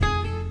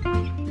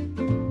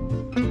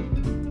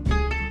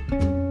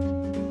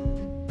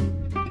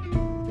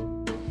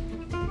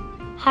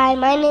Hi,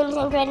 my name is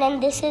Ingrid,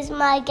 and this is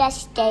my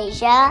guest,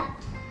 Anastasia.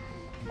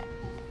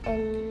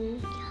 I'm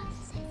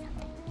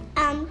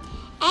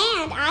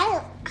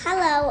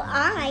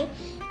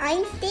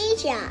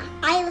Stasia.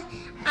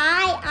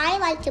 I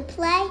like to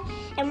play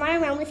and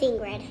run around with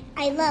Ingrid.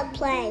 I love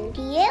playing.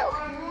 Do you?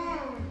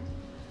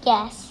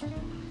 Yes.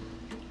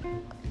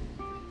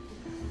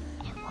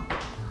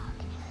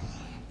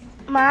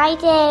 My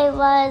day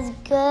was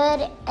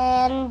good,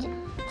 and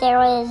there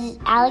was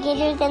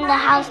alligators in the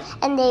house,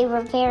 and they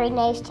were very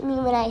nice to me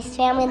when I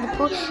swam in the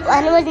pool.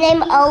 One was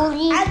named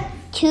Odie,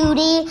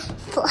 Tootie,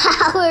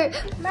 Flower,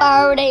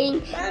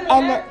 Farting,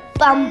 and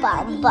Bum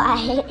Bum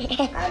Bye.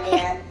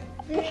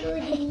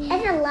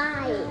 That's a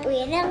lie.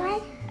 Wait, is that a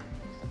lie?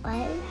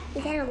 What?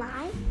 Is that a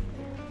lie?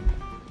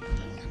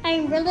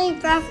 I'm really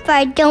rough, but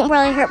I don't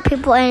really hurt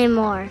people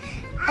anymore.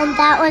 And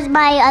that was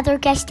my other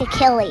guest,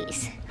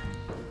 Achilles.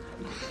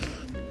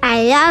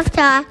 I love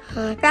to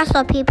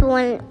wrestle people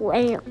when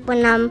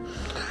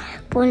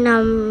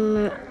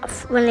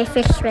they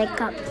first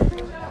wake up.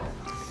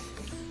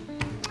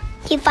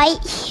 He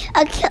fights.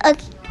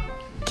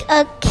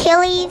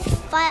 Achilles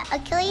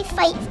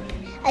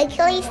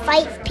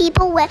fights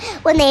people when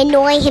they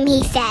annoy him,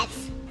 he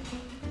says.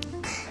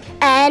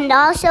 And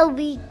also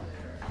we've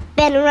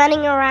been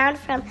running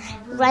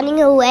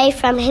away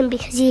from him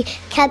because he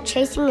kept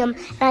chasing him.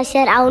 And I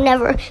said I'll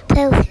never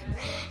play with him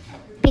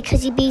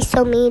because he'd be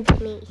so mean to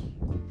me.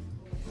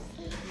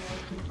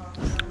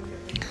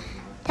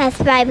 That's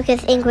right,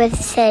 because Ingrid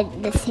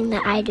said the thing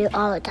that I do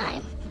all the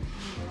time.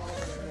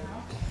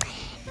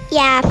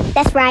 Yeah,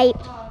 that's right.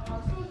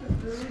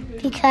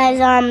 Because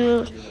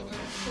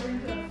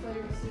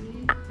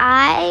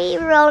I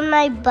rode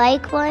my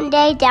bike one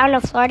day down to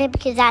Florida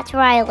because that's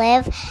where I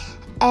live,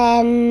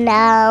 and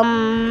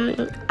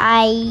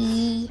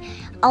I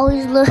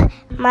always look.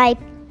 My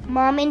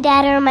mom and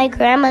dad or my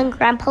grandma and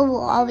grandpa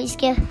will always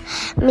give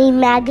me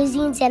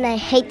magazines, and I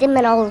hate them,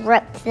 and I'll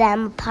rip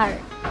them apart.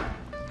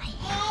 I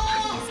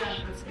hate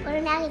magazines. What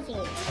are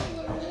magazines?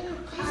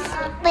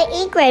 But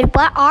Ingrid,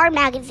 what are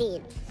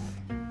magazines?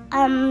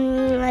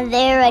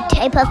 They're a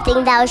type of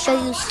thing that will show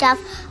you stuff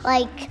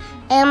like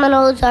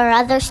animals or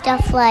other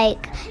stuff,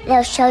 like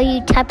they'll show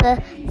you type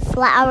of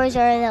flowers,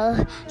 or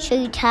they'll show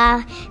you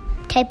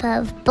type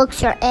of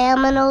books or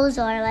animals,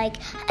 or like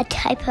a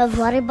type of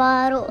water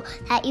bottle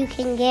that you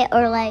can get,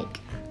 or like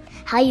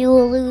how you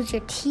will lose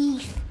your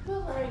teeth.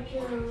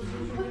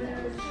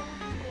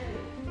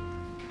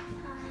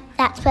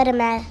 That's what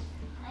I'm at.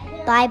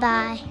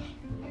 Bye-bye.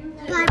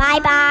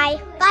 Bye-bye.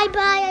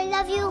 Bye-bye. I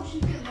love you.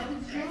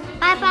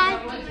 Bye-bye.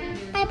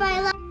 Bye-bye.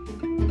 I love you.